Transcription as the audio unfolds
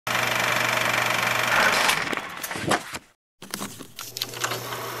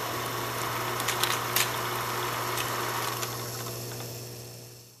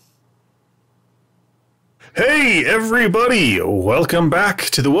Hey, everybody! Welcome back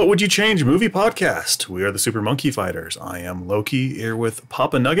to the What Would You Change movie podcast. We are the Super Monkey Fighters. I am Loki here with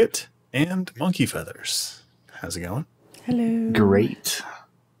Papa Nugget and Monkey Feathers. How's it going? Hello. Great.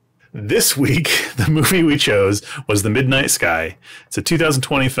 This week, the movie we chose was The Midnight Sky. It's a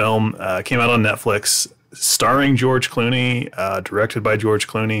 2020 film, came out on Netflix, starring George Clooney, directed by George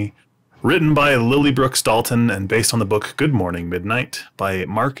Clooney, written by Lily Brooks-Dalton, and based on the book Good Morning Midnight by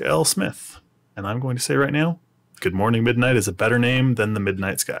Mark L. Smith. And I'm going to say right now, Good Morning Midnight is a better name than The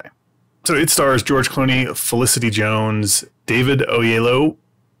Midnight Sky. So it stars George Clooney, Felicity Jones, David Oyelowo,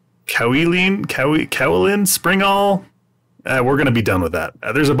 Caoilinn Springall. We're going to be done with that.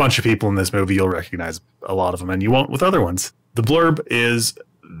 There's a bunch of people in this movie. You'll recognize a lot of them, and you won't with other ones. The blurb is,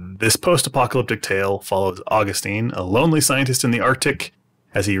 this post-apocalyptic tale follows Augustine, a lonely scientist in the Arctic,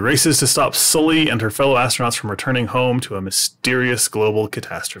 as he races to stop Sully and her fellow astronauts from returning home to a mysterious global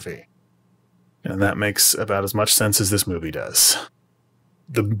catastrophe. And that makes about as much sense as this movie does.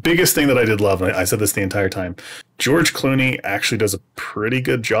 The biggest thing that I did love, and I said this the entire time, George Clooney actually does a pretty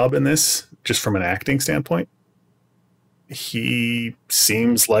good job in this, just from an acting standpoint. He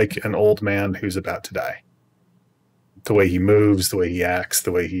seems like an old man who's about to die. The way he moves, the way he acts,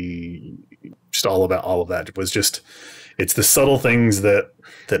 the way he... just all of that was just... It's the subtle things that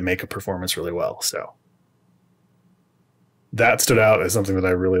make a performance really well. So that stood out as something that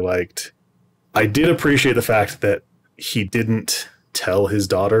I really liked. I did appreciate the fact that he didn't tell his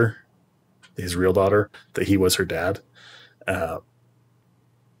daughter, his real daughter, that he was her dad. I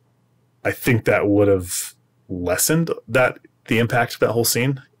think that would have lessened the impact of that whole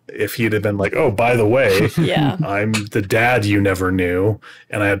scene if he had been like, oh, by the way, Yeah. I'm the dad you never knew,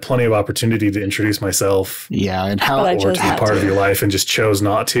 and I had plenty of opportunity to introduce myself. Yeah, and how But I Or chose to be not part to. of your life and just chose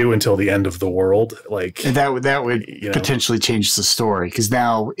not to until the end of the world. Like that would you know. potentially change the story, because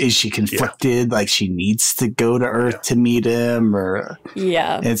now is she conflicted? Like she needs to go to Earth to meet him, or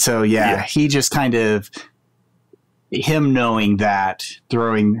Yeah. and so he just kind of him knowing that,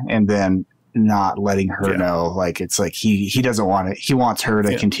 throwing and then not letting her know. Like it's like he doesn't want it. He wants her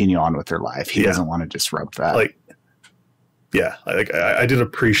to continue on with her life. He doesn't want to disrupt that. Like, yeah, I did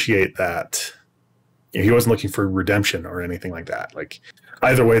appreciate that. You know, he wasn't looking for redemption or anything like that. Like,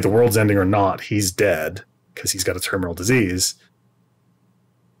 either way, the world's ending or not, he's dead because he's got a terminal disease.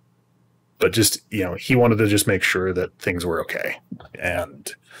 But just, you know, he wanted to just make sure that things were okay, and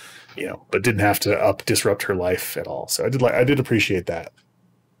you know, but didn't have to disrupt her life at all. So I did appreciate that.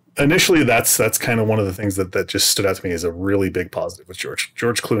 Initially, that's kind of one of the things that just stood out to me as a really big positive with George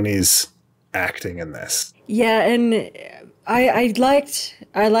Clooney's acting in this. Yeah, and I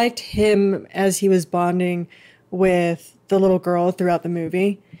liked him as he was bonding with the little girl throughout the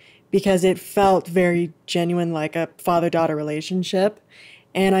movie, because it felt very genuine, like a father-daughter relationship.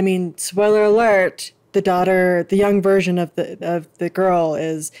 And I mean, spoiler alert, the young version of the girl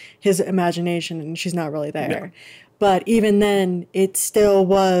is his imagination, and she's not really there. Yeah. But even then, it still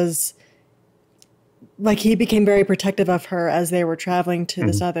was like he became very protective of her as they were traveling to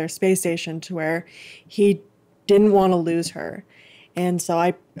this other space station, to where he didn't want to lose her. And so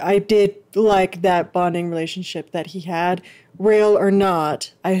I did like that bonding relationship that he had, real or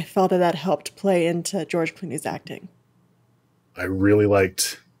not. I felt that helped play into George Clooney's acting. I really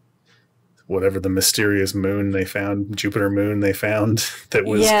liked whatever the mysterious moon they found, Jupiter moon they found, that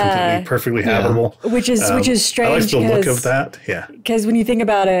was completely perfectly habitable. Which is strange. I like the look of that. Yeah. Because when you think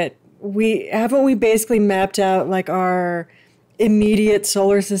about it, we basically mapped out like our immediate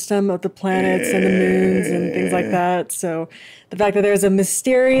solar system of the planets and the moons and things like that. So the fact that there's a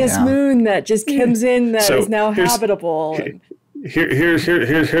mysterious moon that just comes in that is now habitable. Here's,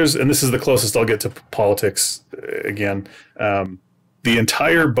 and this is the closest I'll get to politics again. The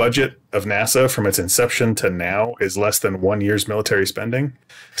entire budget of NASA from its inception to now is less than 1 year's military spending.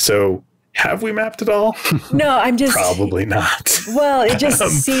 So have we mapped it all? No, I'm just... Probably not. Well, it just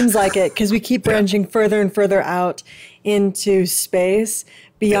seems like it, because we keep branching further and further out into space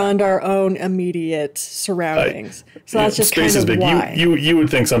beyond our own immediate surroundings. So that's just space kind of is big. why. You would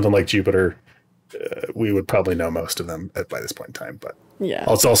think something like Jupiter, we would probably know most of them by this point in time. But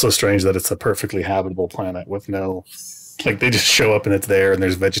it's also strange that it's a perfectly habitable planet with no... Like, they just show up and it's there, and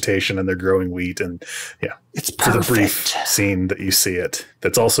there's vegetation, and they're growing wheat, and it's for the brief scene that you see it.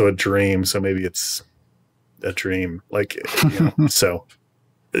 That's also a dream, so maybe it's a dream. Like, so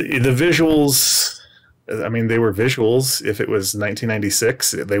the visuals, I mean, they were visuals. If it was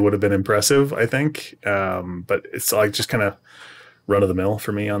 1996, they would have been impressive, I think. But it's like just kind of run of the mill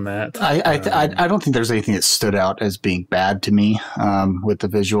for me on that. I don't think there's anything that stood out as being bad to me with the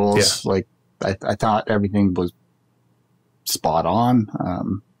visuals. Like, I thought everything was spot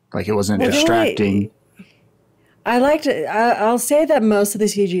on. Like, it wasn't distracting. I liked it. I'll say that most of the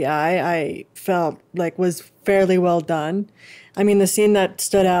CGI I felt like was fairly well done. I mean, the scene that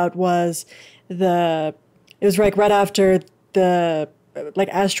stood out was it was like right after the like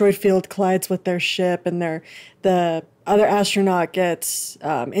asteroid field collides with their ship and the other astronaut gets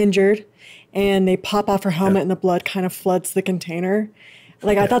injured and they pop off her helmet and the blood kind of floods the container.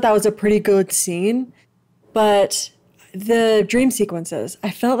 Like, I thought that was a pretty good scene, but the dream sequences,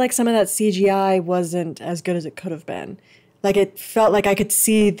 I felt like some of that CGI wasn't as good as it could have been. Like, it felt like I could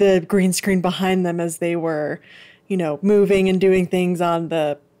see the green screen behind them as they were, you know, moving and doing things on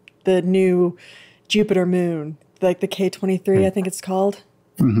the new Jupiter moon, like the K23, I think it's called.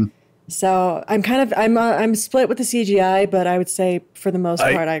 Mm-hmm. So I'm split with the CGI, but I would say for the most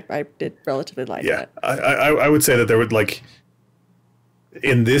part, I did relatively like it. I would say that there would, like,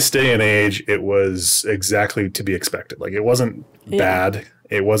 in this day and age, it was exactly to be expected. Like, it wasn't bad.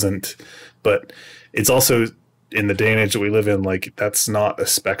 It wasn't, but it's also in the day and age that we live in, like, that's not a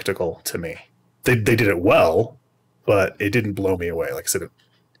spectacle to me. They did it well, but it didn't blow me away. Like I said,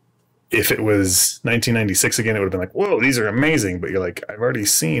 if it was 1996 again, it would have been like, whoa, these are amazing. But you're like, I've already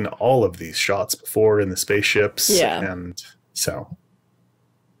seen all of these shots before in the spaceships. Yeah. And so,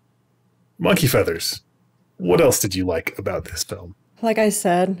 monkey feathers. What else did you like about this film? Like I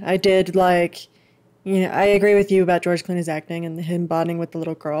said, I did like, you know, I agree with you about George Clooney's acting and him bonding with the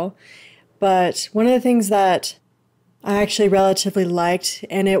little girl. But one of the things that I actually relatively liked,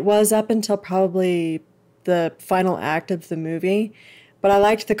 and it was up until probably the final act of the movie, but I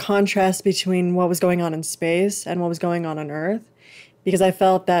liked the contrast between what was going on in space and what was going on Earth, because I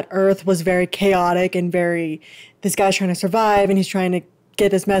felt that Earth was very chaotic and very, this guy's trying to survive and he's trying to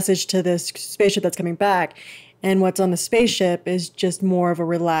get this message to this spaceship that's coming back. And what's on the spaceship is just more of a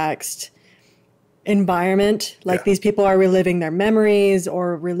relaxed environment. Like, these people are reliving their memories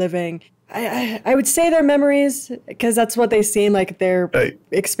or reliving, I would say their memories, because that's what they seem like they're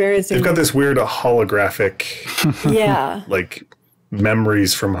experiencing. They've got this weird holographic, like,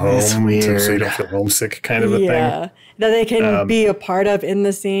 memories from home, so you don't feel homesick kind of a thing. That they can be a part of in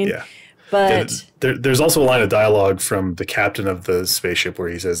the scene. Yeah. But there's also a line of dialogue from the captain of the spaceship where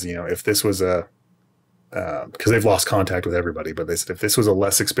he says, you know, if this was a, because they've lost contact with everybody, but they said if this was a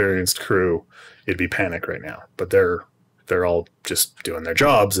less experienced crew, it'd be panic right now. But they're all just doing their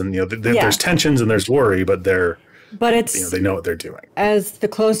jobs, and you know there's tensions and there's worry, but it's, you know, they know what they're doing. As the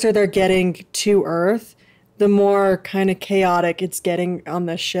closer they're getting to Earth, the more kind of chaotic it's getting on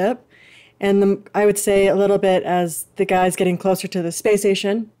the ship, and I would say a little bit as the guy's getting closer to the space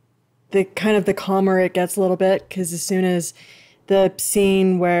station, the calmer it gets a little bit, because as soon as the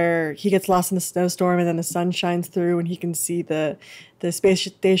scene where he gets lost in the snowstorm and then the sun shines through and he can see the space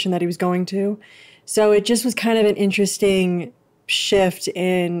station that he was going to. So it just was kind of an interesting shift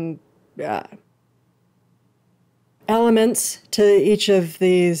in elements to each of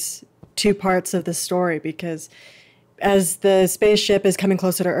these two parts of the story, because as the spaceship is coming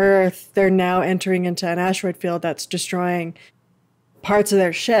closer to Earth, they're now entering into an asteroid field that's destroying parts of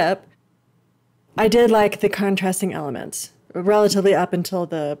their ship. I did like the contrasting elements relatively up until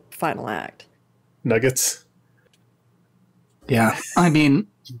the final act. Nuggets? Yeah, I mean,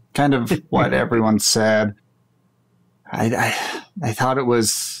 kind of what everyone said. I thought it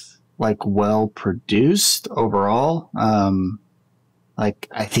was, like, well produced overall. Like,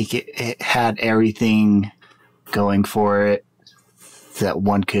 I think it had everything going for it that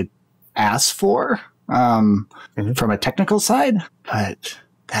one could ask for from a technical side, but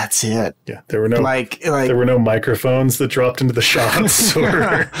that's it. Yeah, there were no there were no microphones that dropped into the shots,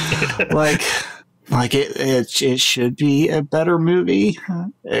 or it should be a better movie.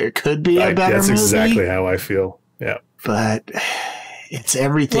 It could be a better movie. That's exactly how I feel. Yeah, but it's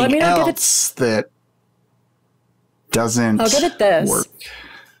everything else that doesn't. I'll give it this. Work.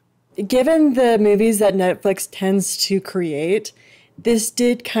 Given the movies that Netflix tends to create, this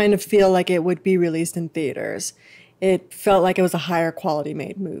did kind of feel like it would be released in theaters. It felt like it was a higher quality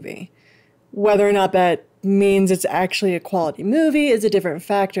made movie. Whether or not that means it's actually a quality movie is a different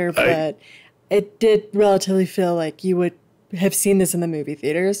factor, but it did relatively feel like you would have seen this in the movie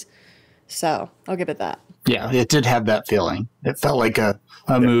theaters. So I'll give it that. Yeah, it did have that feeling. It felt like a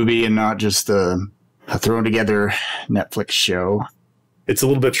movie and not just a thrown together Netflix show. It's a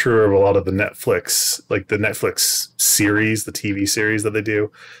little bit truer of a lot of the Netflix, like the Netflix series, the TV series that they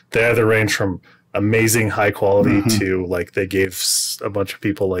do. They either range from amazing high quality to, like, they gave a bunch of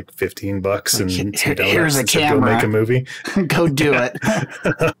people like $15 and some dollars. Here's a camera. Go make a movie. Go do it.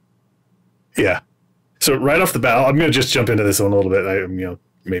 Yeah. So right off the bat, I'm going to just jump into this one a little bit.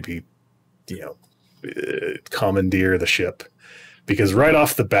 Maybe commandeer the ship, because right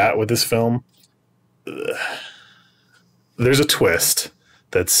off the bat with this film, there's a twist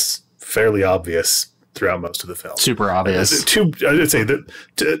that's fairly obvious throughout most of the film. Super obvious. I'd say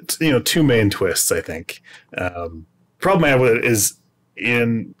that, two main twists, I think. Problem I have with it is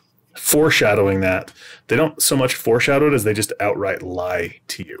in foreshadowing that they don't so much foreshadow it as they just outright lie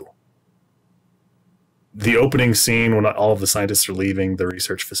to you. The opening scene when all of the scientists are leaving the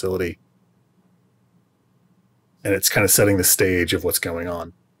research facility, and it's kind of setting the stage of what's going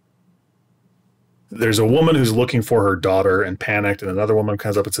on. There's a woman who's looking for her daughter and panicked, and another woman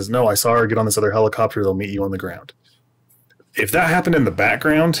comes up and says, "No, I saw her get on this other helicopter. They'll meet you on the ground." If that happened in the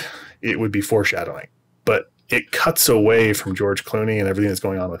background, it would be foreshadowing. But it cuts away from George Clooney and everything that's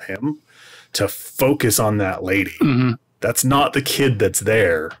going on with him to focus on that lady. Mm-hmm. That's not the kid that's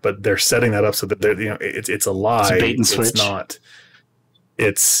there, but they're setting that up so that it's a lie. It's a bait and switch.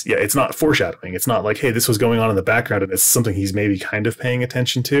 It's not foreshadowing. It's not like, hey, this was going on in the background and it's something he's maybe kind of paying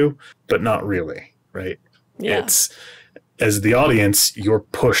attention to, but not really, right? Yeah. It's, as the audience, you're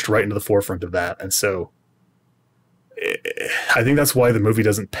pushed right into the forefront of that. And so I think that's why the movie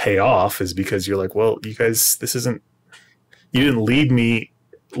doesn't pay off, is because you're like, well, you guys, you didn't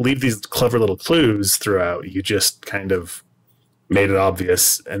leave these clever little clues throughout. You just kind of made it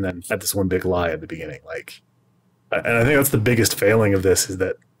obvious and then had this one big lie at the beginning. And I think that's the biggest failing of this, is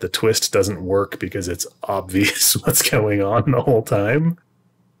that the twist doesn't work because it's obvious what's going on the whole time.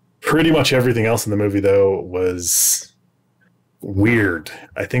 Pretty much everything else in the movie, though, was weird.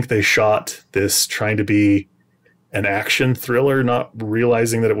 I think they shot this trying to be an action thriller, not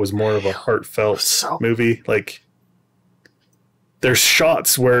realizing that it was more of a heartfelt movie. Like, there's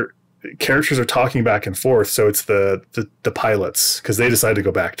shots where characters are talking back and forth. So it's the pilots, because they decide to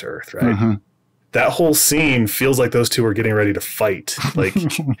go back to Earth, right? Mm-hmm. That whole scene feels like those two are getting ready to fight. Like,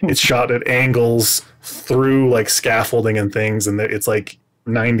 it's shot at angles through like scaffolding and things, and it's like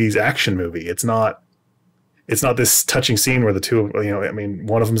 90s action movie. It's not this touching scene where the two,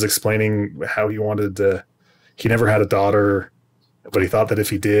 one of them is explaining how he never had a daughter, but he thought that if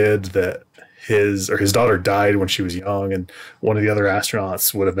he did, that his daughter died when she was young, and one of the other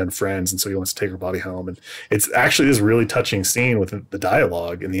astronauts would have been friends, and so he wants to take her body home. And it's actually this really touching scene with the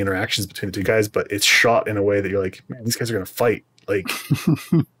dialogue and the interactions between the two guys, but it's shot in a way that you're like, man, these guys are going to fight. Like,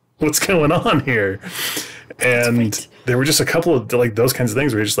 what's going on here? And there were just a couple of like those kinds of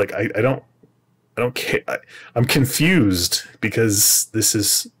things where you're just like, I don't care. I'm confused, because this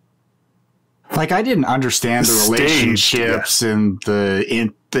is like, I didn't understand the relationships and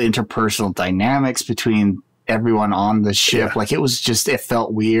the interpersonal dynamics between everyone on the ship. Like, it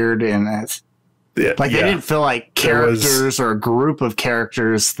felt weird, and they didn't feel like characters or a group of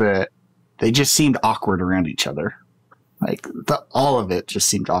characters, that they just seemed awkward around each other. Like, all of it just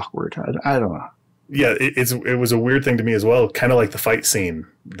seemed awkward. I don't know. Yeah, it was a weird thing to me as well. Kind of like the fight scene.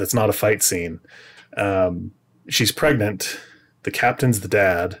 That's not a fight scene. She's pregnant. The captain's the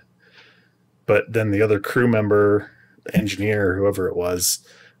dad. But then the other crew member, engineer, whoever it was,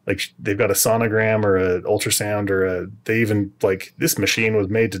 like, they've got a sonogram or an ultrasound they even, like, this machine was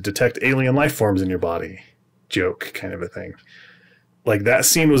made to detect alien life forms in your body joke kind of a thing. Like, that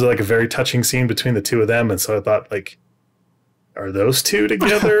scene was like a very touching scene between the two of them. And so I thought, like, are those two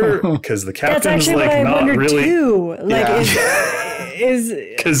together? Because the captain's like not really. Too. Like, is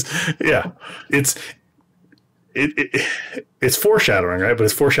because it's foreshadowing, right? But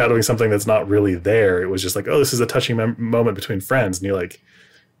it's foreshadowing something that's not really there. It was just like, oh, this is a touching moment between friends, and you're like,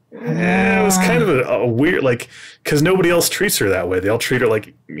 it was kind of a weird, like, because nobody else treats her that way. They all treat her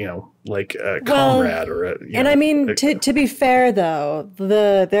like, like a comrade or a. I mean, to be fair though,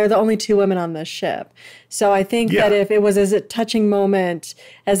 they're the only two women on this ship, so I think that if it was as a touching moment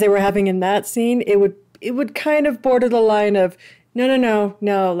as they were having in that scene, it would kind of border the line of no,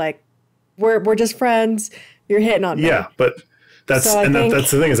 like, we're just friends. You're hitting on me. Yeah, but that's the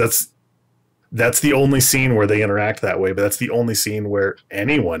thing, is that's the only scene where they interact that way, but that's the only scene where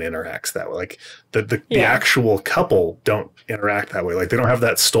anyone interacts that way. Like, the actual couple don't interact that way. Like, they don't have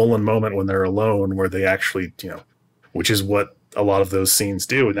that stolen moment when they're alone where they actually, which is what a lot of those scenes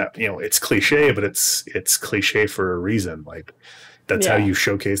do. And that, it's cliche, but it's cliche for a reason. Like, that's how you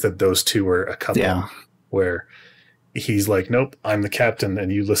showcase that those two are a couple, where he's like, nope, I'm the captain, and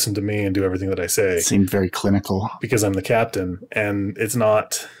you listen to me and do everything that I say. It seemed very clinical. Because I'm the captain, and it's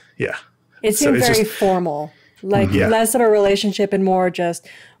not, It seemed very formal, like less of a relationship and more just,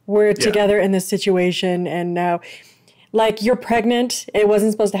 we're together in this situation, and now, like, you're pregnant, it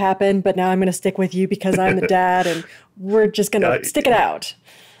wasn't supposed to happen, but now I'm going to stick with you because I'm the dad, and we're just going to stick it out.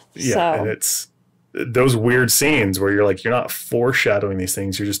 Yeah, and it's those weird scenes where you're like, you're not foreshadowing these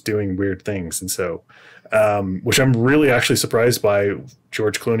things, you're just doing weird things. And so which I'm really actually surprised by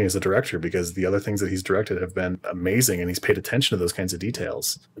George Clooney as a director, because the other things that he's directed have been amazing, and he's paid attention to those kinds of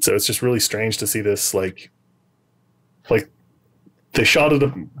details. So it's just really strange to see this, like they shot it a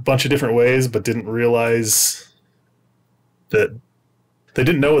bunch of different ways, but didn't realize that they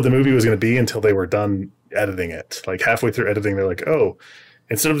didn't know what the movie was going to be until they were done editing it. Like halfway through editing, they're like, oh,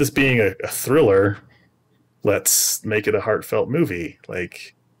 instead of this being a thriller, let's make it a heartfelt movie.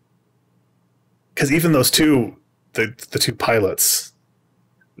 Like, because even those two, the two pilots,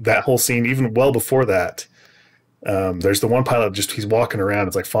 that whole scene, even well before that, there's the one pilot, just he's walking around,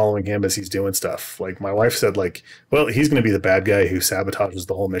 it's like following him as he's doing stuff. Like my wife said, like, well, he's going to be the bad guy who sabotages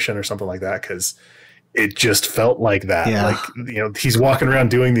the whole mission or something like that, because it just felt like that. Yeah. Like, you know, he's walking around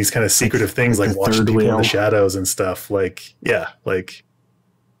doing these kind of secretive things, like watching people in the shadows and stuff. Like, yeah, like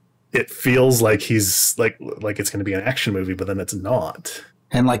it feels like he's like it's going to be an action movie, but then it's not.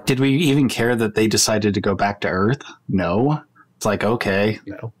 And like, did we even care that they decided to go back to Earth? No. It's like, okay,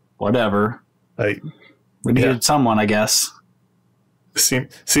 no, whatever. We needed someone, I guess.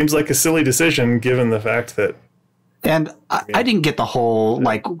 Seems like a silly decision given the fact that. And I didn't get the whole,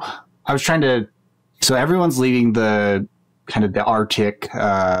 like, I was trying to, so everyone's leaving the kind of the Arctic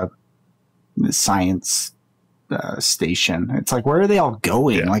science station. It's like, where are they all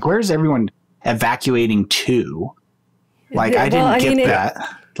going? Yeah. Like, where's everyone evacuating to? Like, I didn't get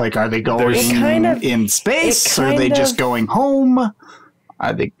that. Like, are they going in space? Or are they just going home?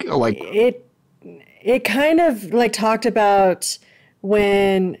 I think, like... It kind of, like, talked about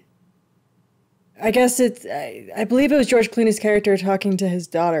when... I guess it's... I believe it was George Clooney's character talking to his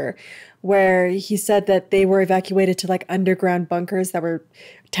daughter, where he said that they were evacuated to, like, underground bunkers that were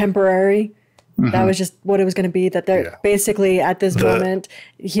temporary. Mm-hmm. That was just what it was going to be, that they're basically at this moment,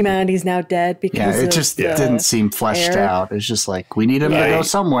 humanity's now dead because it just didn't seem fleshed out. It's just like, we need them to go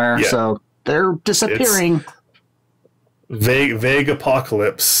somewhere, so they're disappearing. Vague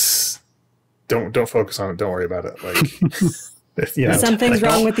apocalypse. Don't focus on it. Don't worry about it. Like, you know, something's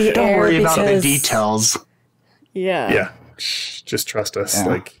wrong with the air. Don't worry about the details. Yeah. Just trust us. Yeah.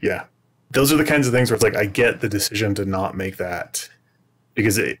 Like, yeah. Those are the kinds of things where it's like, I get the decision to not make that,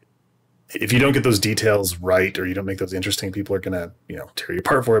 because if you don't get those details right, or you don't make those interesting, people are going to, you know, tear you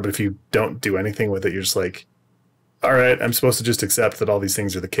apart for it. But if you don't do anything with it, you're just like, all right, I'm supposed to just accept that all these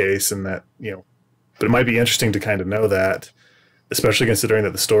things are the case, and that, you know, but it might be interesting to kind of know that, especially considering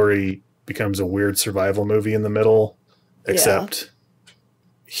that the story becomes a weird survival movie in the middle, except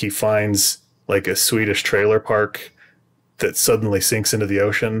he finds like a Swedish trailer park that suddenly sinks into the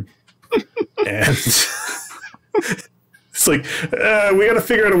ocean. And it's like, we got to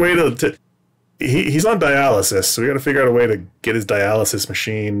figure out a way to he's on dialysis, so we got to figure out a way to get his dialysis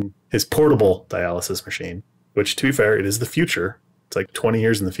machine, his portable dialysis machine, which, to be fair, it is the future. It's like 20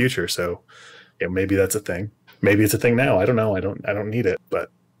 years in the future. So yeah, maybe that's a thing. Maybe it's a thing now. I don't know. I don't need it,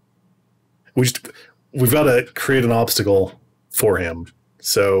 but we've got to create an obstacle for him.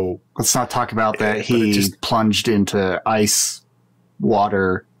 So let's not talk about that. He plunged into ice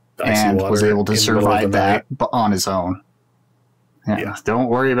water and was able to survive that on his own. Yeah. Don't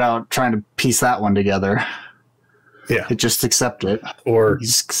worry about trying to piece that one together. Yeah. Just accept it. Or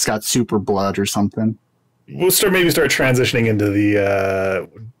he's got super blood or something. We'll start transitioning into the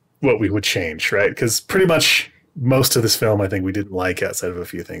what we would change, right? Because pretty much most of this film, I think, we didn't like outside of a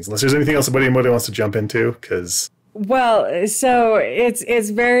few things. Unless there's anything else anybody wants to jump into, because... Well, so it's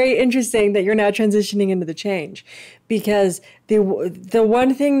very interesting that you're now transitioning into the change, because the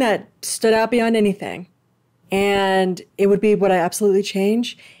one thing that stood out beyond anything, and it would be what I absolutely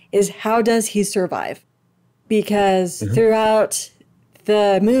change, is how does he survive? Because throughout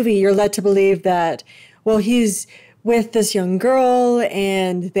the movie, you're led to believe that, well, he's with this young girl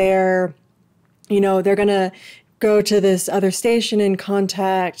and they're going to go to this other station and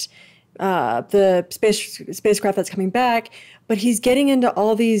contact the spacecraft that's coming back. But he's getting into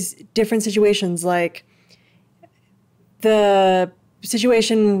all these different situations, like the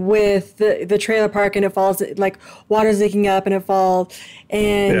situation with the trailer park, and it falls, like water's leaking up and it falls,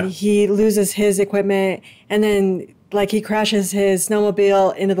 and he loses his equipment, and then like he crashes his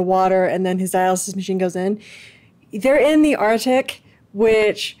snowmobile into the water, and then his dialysis machine goes in. They're in the Arctic,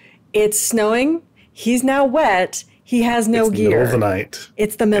 which it's snowing. He's now wet. He has no gear. It's the middle of the night.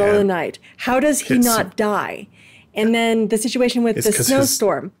 It's the middle of the night. How does he not die? And then the situation with the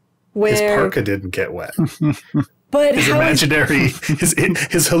snowstorm, where his parka didn't get wet. But his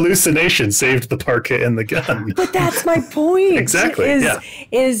his hallucination saved the parka and the gun. But that's my point. Exactly.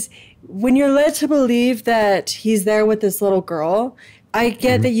 Is when you're led to believe that he's there with this little girl, I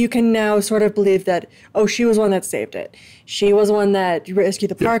get that you can now sort of believe that, oh, she was the one that saved it. She was the one that rescued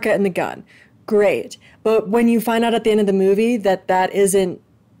the parka and the gun. great. But when you find out at the end of the movie that isn't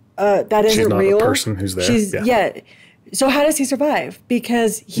She's not real, a person who's there. Yeah. So how does he survive?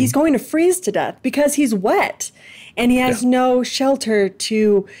 Because he's going to freeze to death because he's wet and he has no shelter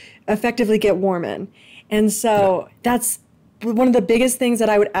to effectively get warm in. And so that's one of the biggest things that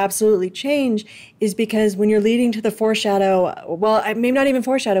I would absolutely change, is because when you're leading to the foreshadow, well, maybe not even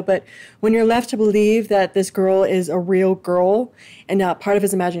foreshadow, but when you're left to believe that this girl is a real girl and not part of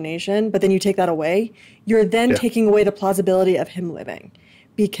his imagination, but then you take that away, you're then taking away the plausibility of him living,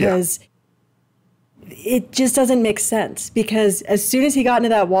 because it just doesn't make sense. Because as soon as he got into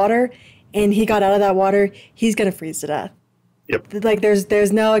that water and he got out of that water, he's going to freeze to death. Yep. Like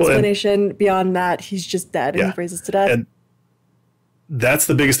there's no explanation beyond that. He's just dead and he freezes to death. And that's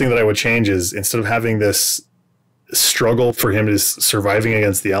the biggest thing that I would change, is instead of having this struggle for him is surviving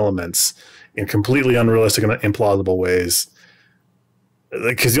against the elements in completely unrealistic and implausible ways.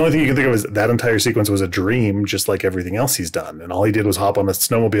 Because the only thing you can think of is that entire sequence was a dream, just like everything else he's done. And all he did was hop on a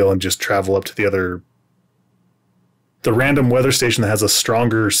snowmobile and just travel up to the random weather station that has a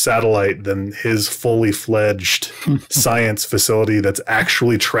stronger satellite than his fully fledged science facility that's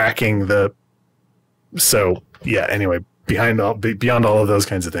actually tracking the. So yeah, anyway, beyond all of those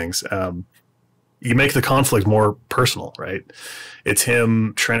kinds of things, you make the conflict more personal, right? It's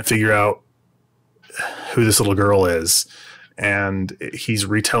him trying to figure out who this little girl is, and he's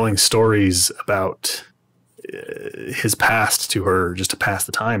retelling stories about his past to her just to pass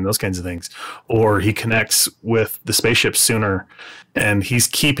the time, those kinds of things. Or he connects with the spaceship sooner and he's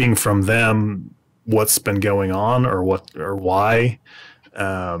keeping from them what's been going on or why,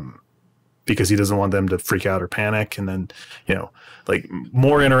 because he doesn't want them to freak out or panic. And then, like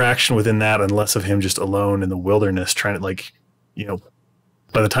more interaction within that and less of him just alone in the wilderness trying to,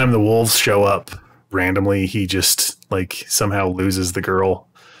 by the time the wolves show up randomly, he just somehow loses the girl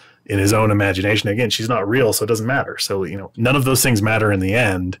in his own imagination. Again, she's not real, so it doesn't matter. So, none of those things matter in the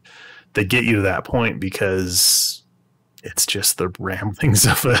end. They get you to that point because it's just the ramblings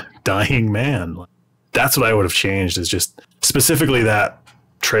of a dying man. That's what I would have changed, is just specifically that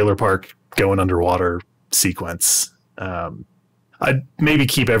trailer park going underwater sequence. I'd maybe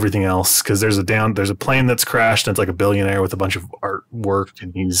keep everything else, because there's a plane that's crashed and it's like a billionaire with a bunch of artwork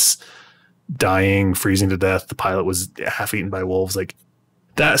and he's dying, freezing to death. The pilot was half eaten by wolves. Like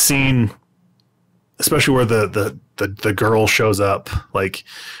that scene, especially where the girl shows up, like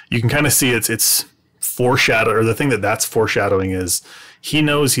you can kind of see it's foreshadow, or the thing that's foreshadowing is he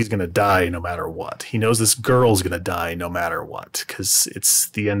knows he's going to die no matter what. He knows this girl's going to die no matter what, because it's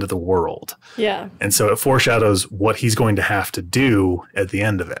the end of the world. Yeah. And so it foreshadows what he's going to have to do at the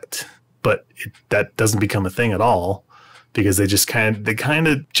end of it. But that doesn't become a thing at all, because they kind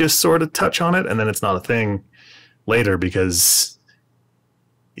of just sort of touch on it, and then it's not a thing later, because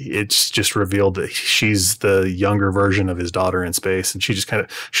it's just revealed that she's the younger version of his daughter in space, and she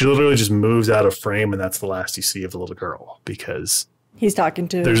literally just moves out of frame, and that's the last you see of the little girl, because he's talking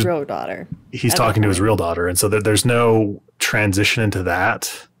to his real daughter. He's talking to his real daughter, and so there's no transition into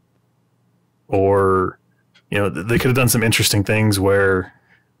that. Or, they could have done some interesting things where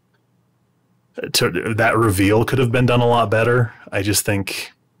that reveal could have been done a lot better. I just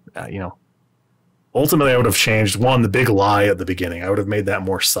think, ultimately I would have changed the big lie at the beginning. I would have made that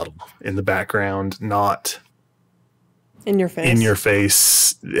more subtle in the background, not in your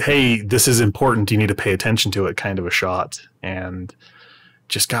face. Hey, this is important. You need to pay attention to it, kind of a shot. And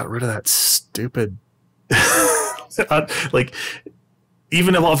just got rid of that stupid,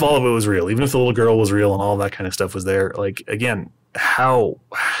 even if all of it was real, even if the little girl was real and all that kind of stuff was there, again,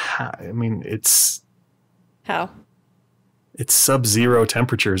 it's sub-zero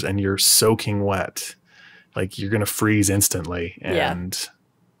temperatures and you're soaking wet. You're going to freeze instantly. And,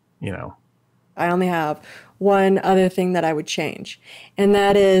 I only have one other thing that I would change, and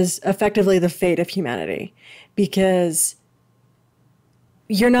that is effectively the fate of humanity, because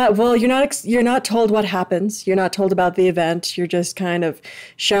you're not told what happens. You're not told about the event. You're just kind of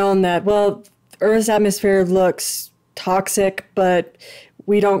shown that, Earth's atmosphere looks toxic, but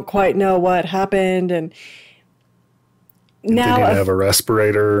we don't quite know what happened. And now they have a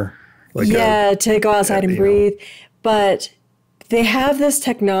respirator, to go outside and breathe. But they have this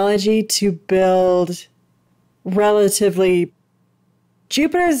technology to build relatively.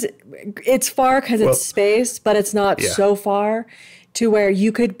 Jupiter's, it's far because it's space, but it's not so far to where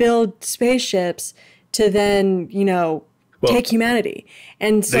you could build spaceships to then, take humanity.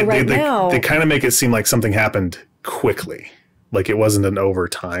 And so now they kind of make it seem like something happened quickly. It wasn't an over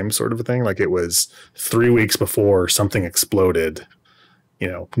time sort of a thing. It was 3 weeks before something exploded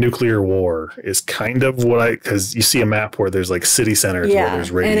nuclear war is kind of what because you see a map where there's like city centers where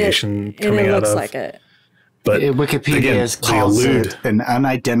there's radiation coming out of. It looks like it. But Wikipedia calls it an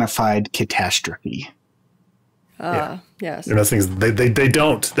unidentified catastrophe. Yes. Those things they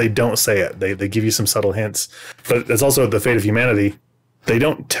don't say it. They give you some subtle hints, but it's also the fate of humanity. They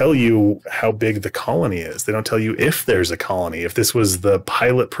don't tell you how big the colony is. They don't tell you if there's a colony. If this was the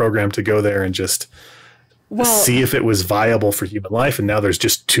pilot program to go there and just see if it was viable for human life, and now there's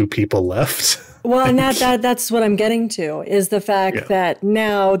just 2 people left. Well, and that's what I'm getting to, is the fact that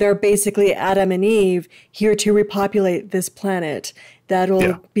now they're basically Adam and Eve here to repopulate this planet.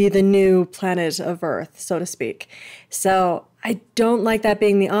 That'll be the new planet of Earth, so to speak. So I don't like that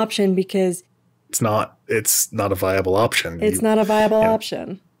being the option, because it's not a viable option. It's not a viable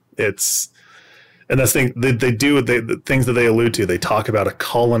option. And that's the thing the things that they allude to. They talk about a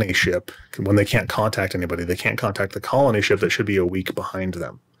colony ship when they can't contact anybody. They can't contact the colony ship that should be a week behind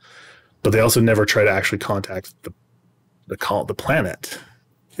them. But they also never try to actually contact the planet.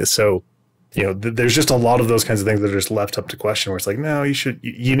 So, there's just a lot of those kinds of things that are just left up to question, where it's like, no,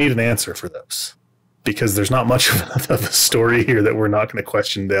 you need an answer for those, because there's not much of a story here that we're not going to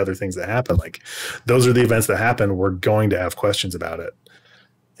question the other things that happen. Like, those are the events that happen. We're going to have questions about it.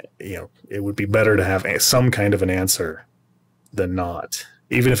 It would be better to have some kind of an answer than not,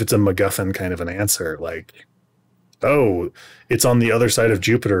 even if it's a MacGuffin kind of an answer, like, oh, it's on the other side of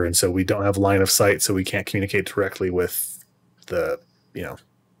Jupiter, and so we don't have line of sight, so we can't communicate directly with the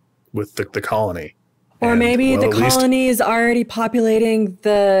colony. Or maybe the colony is already populating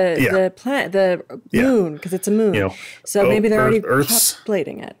the planet, the moon, because it's a moon. So maybe they're already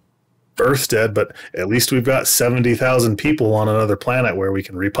populating it. Earth's dead, but at least we've got 70,000 people on another planet where we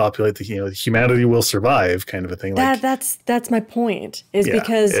can repopulate humanity will survive, kind of a thing. That's my point, is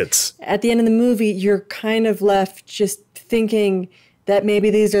because at the end of the movie, you're kind of left just thinking that maybe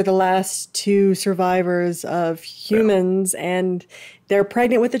these are the last 2 survivors of humans, and they're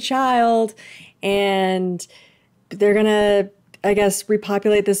pregnant with a child, and they're gonna, I guess,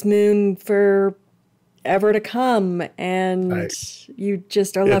 repopulate this moon for ever to come, and you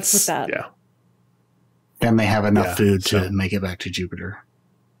just are left with that. Yeah. And they have enough food to make it back to Jupiter.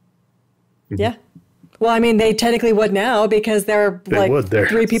 Yeah. Well, I mean, they technically would now, because they're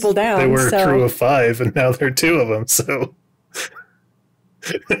 3 people down. They were a crew of 5, and now they're 2 of them. So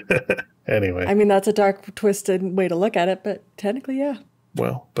anyway. I mean, that's a dark, twisted way to look at it, but technically, yeah.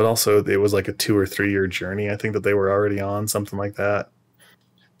 Well, but also it was like a 2 or 3 year journey, I think, that they were already on, something like that.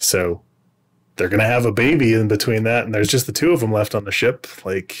 So they're going to have a baby in between that, and there's just the 2 of them left on the ship.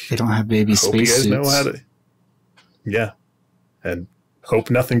 Like, they don't have baby space suits. And hope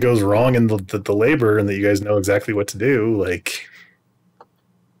nothing goes wrong in the labor, and that you guys know exactly what to do. Like,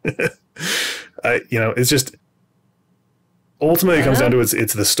 it's just ultimately it comes down to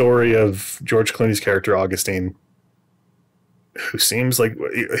it's the story of George Clooney's character Augustine, who seems like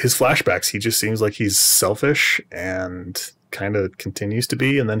his flashbacks, he just seems like he's selfish and kind of continues to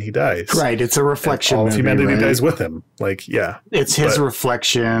be, and then he dies. Right. It's a reflection. All of humanity dies with him. Like, yeah. It's his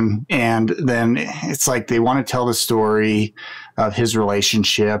reflection. And then it's like they want to tell the story of his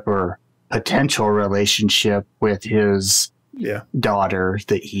relationship or potential relationship with his daughter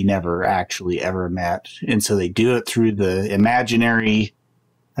that he never actually ever met. And so they do it through the imaginary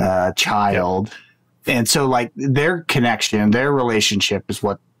child. Yep. And so, like, their connection, their relationship is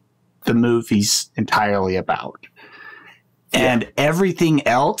what the movie's entirely about. And everything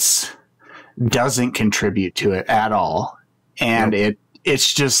else doesn't contribute to it at all. And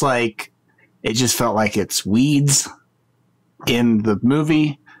it's just like, it just felt like it's weeds in the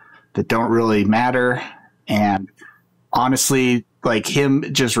movie that don't really matter. And honestly, like, him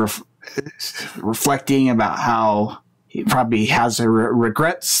just reflecting about how he probably has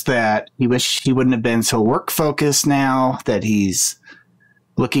regrets that he wish he wouldn't have been so work focused now that he's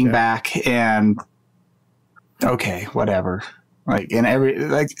looking back, and okay, whatever. Like, in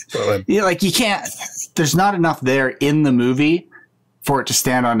like you can't, there's not enough there in the movie for it to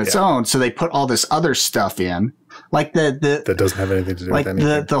stand on its own. So they put all this other stuff in, like that doesn't have anything to do with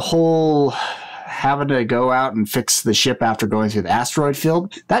anything. The whole having to go out and fix the ship after going through the asteroid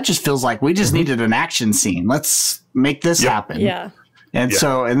field. That just feels like we just needed an action scene. Let's make this happen. Yeah. And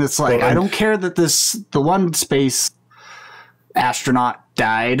so, and it's like, I don't care that the one space astronaut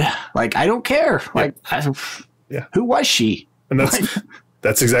died. Like, I don't care. Like, who was she? And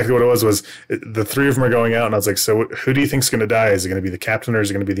that's exactly what it was the 3 of them are going out, and I was like, so who do you think's going to die? Is it going to be the captain, or is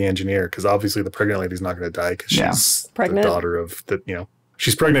it going to be the engineer? Because obviously the pregnant lady's not going to die, because she's pregnant. The daughter of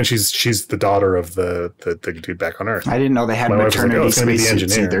she's pregnant. She's the daughter of the dude back on Earth. I didn't know they had maternity space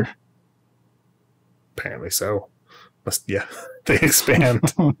suits either. Apparently so. Yeah, they expand.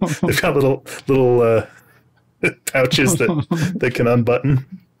 They've got little pouches that can unbutton.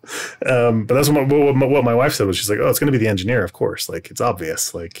 But that's what my wife said was, she's like, oh, it's going to be the engineer, of course. Like, it's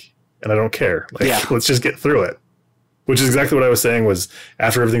obvious. Like, and I don't care. Like, let's just get through it. Which is exactly what I was saying, was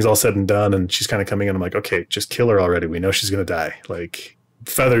after everything's all said and done and she's kind of coming in, I'm like, okay, just kill her already. We know she's going to die. Like,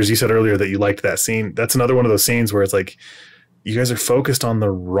 Feathers, you said earlier that you liked that scene. That's another one of those scenes where it's like, you guys are focused on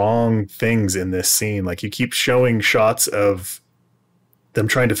the wrong things in this scene. Like, you keep showing shots of them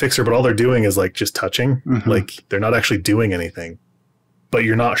trying to fix her, but all they're doing is like just touching. Like, they're not actually doing anything, but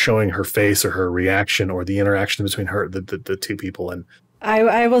you're not showing her face or her reaction or the interaction between her, the two people. And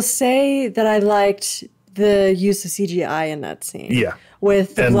I will say that I liked the use of CGI in that scene. Yeah.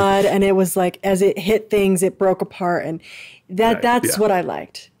 With the blood, and it was like, as it hit things, it broke apart, and that's what I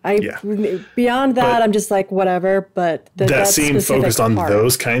liked. Beyond that, I'm just like, whatever, but that scene focused on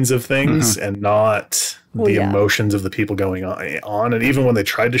those kinds of things and not the emotions of the people going on. And even when they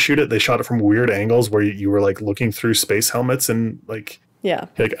tried to shoot it, they shot it from weird angles where you were like looking through space helmets and like,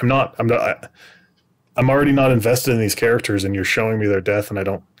 like I'm already not invested in these characters, and you're showing me their death and I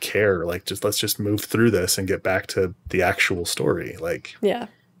don't care. Like, let's just move through this and get back to the actual story. Like,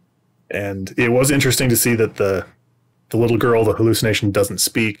 and it was interesting to see that the little girl, the hallucination, doesn't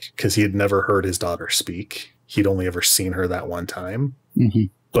speak, because he had never heard his daughter speak. He'd only ever seen her that one time.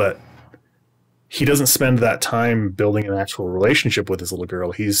 But he doesn't spend that time building an actual relationship with his little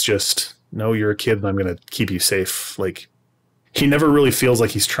girl. He's just, no, you're a kid and I'm going to keep you safe. Like, he never really feels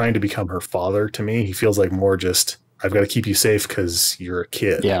like he's trying to become her father to me. He feels like more just, I've got to keep you safe because you're a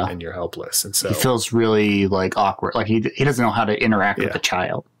kid and you're helpless. And so he feels really like awkward. Like he doesn't know how to interact with a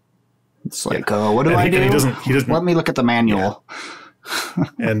child. It's like, oh, what do I do? He doesn't, let me look at the manual.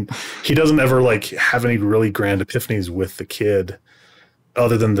 And he doesn't ever like have any really grand epiphanies with the kid,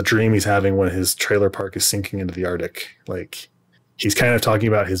 other than the dream he's having when his trailer park is sinking into the Arctic. Like, he's kind of talking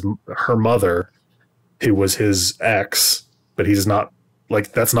about her mother, who was his ex, but he's not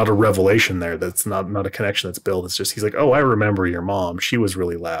like, that's not a revelation there. That's not a connection that's built. It's just, he's like, oh, I remember your mom. She was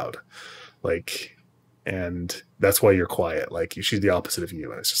really loud. Like, and that's why you're quiet. Like, she's the opposite of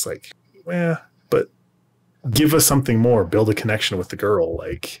you. And it's just like, well, but give us something more. Build a connection with the girl.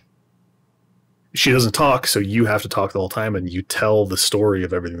 Like, she doesn't talk, so you have to talk the whole time, and you tell the story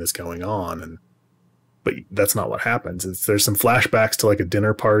of everything that's going on. But that's not what happens. There's some flashbacks to like a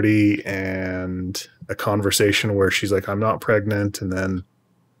dinner party and a conversation where she's like, I'm not pregnant. And then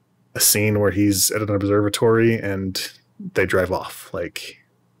a scene where he's at an observatory and they drive off. Like,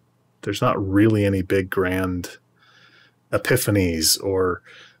 there's not really any big grand epiphanies or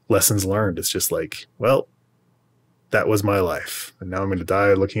lessons learned. It's just like, well, that was my life, and now I'm going to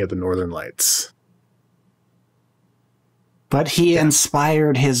die looking at the Northern Lights. But he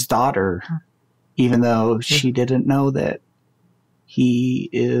inspired his daughter, even though she didn't know that he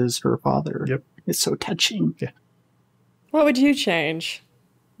is her father. Yep. It's so touching. Yeah. What would you change,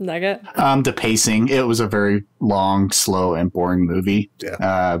 Nugget? The pacing. It was a very long, slow, and boring movie.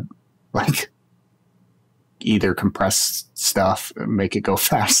 Yeah. Like, either compress stuff, make it go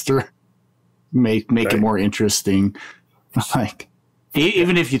faster, make it more interesting. Like,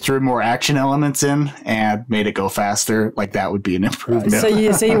 even if you threw more action elements in and made it go faster, like, that would be an improvement. So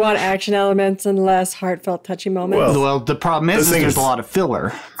you want action elements and less heartfelt, touchy moments? Well, the problem is there's a lot of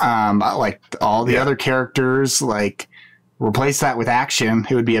filler. Like, all the other characters, like, replace that with action,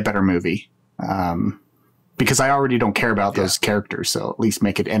 it would be a better movie. Because I already don't care about those characters, so at least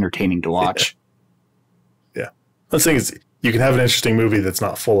make it entertaining to watch. Yeah. The thing is, you can have an interesting movie that's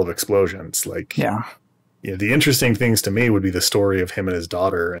not full of explosions. Like, the interesting things to me would be the story of him and his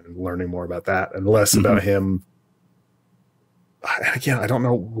daughter and learning more about that, and less about him. Again, I don't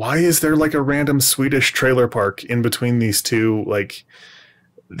know, why is there like a random Swedish trailer park in between these two? Like,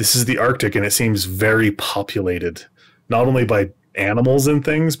 this is the Arctic, and it seems very populated, not only by animals and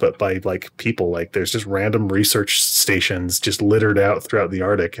things, but by like people. Like, there's just random research stations just littered out throughout the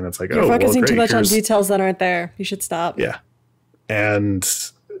Arctic, and it's like, you're focusing too much on details that aren't there. You should stop. Yeah. And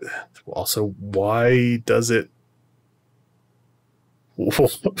also, why does it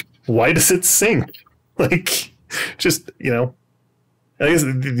sink? Like, just, I guess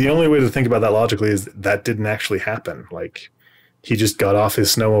the only way to think about that logically is that didn't actually happen. Like, he just got off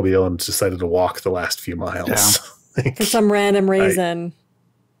his snowmobile and decided to walk the last few miles. Yeah. Like, for some random reason.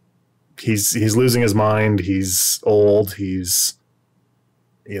 He's losing his mind. He's old. He's,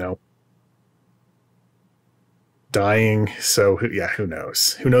 dying. So who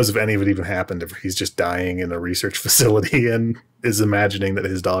knows? Who knows if any of it even happened, if he's just dying in a research facility and is imagining that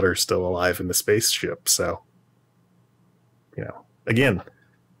his daughter's still alive in the spaceship. So, again,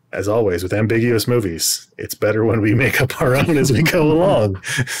 as always, with ambiguous movies, it's better when we make up our own as we go along.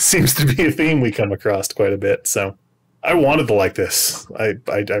 Seems to be a theme we come across quite a bit. So I wanted to like this. I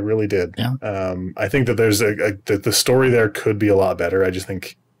really did. Yeah. I think that there's the story there could be a lot better. I just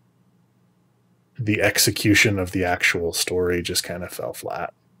think the execution of the actual story just kind of fell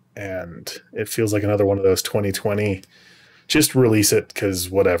flat. And it feels like another one of those 2020, just release it because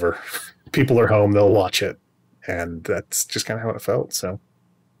whatever. People are home, they'll watch it. And that's just kind of how it felt. So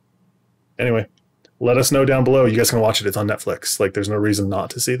anyway, let us know down below. You guys can watch it. It's on Netflix. Like, there's no reason not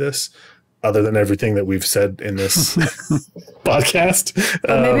to see this other than everything that we've said in this podcast.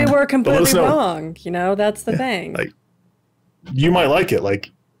 Well, maybe we're completely wrong. You know, that's the thing. Like, you might like it. Like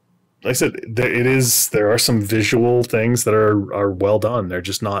I said, there are some visual things that are well done. They're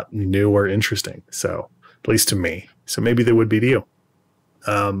just not new or interesting. So, at least to me. So maybe they would be to you.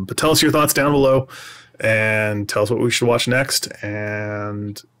 But tell us your thoughts down below and tell us what we should watch next,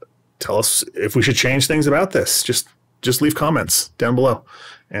 and tell us if we should change things about this. Just leave comments down below,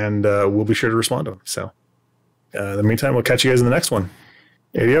 and we'll be sure to respond to them. So in the meantime, we'll catch you guys in the next one.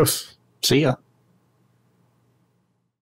 Adios. See ya.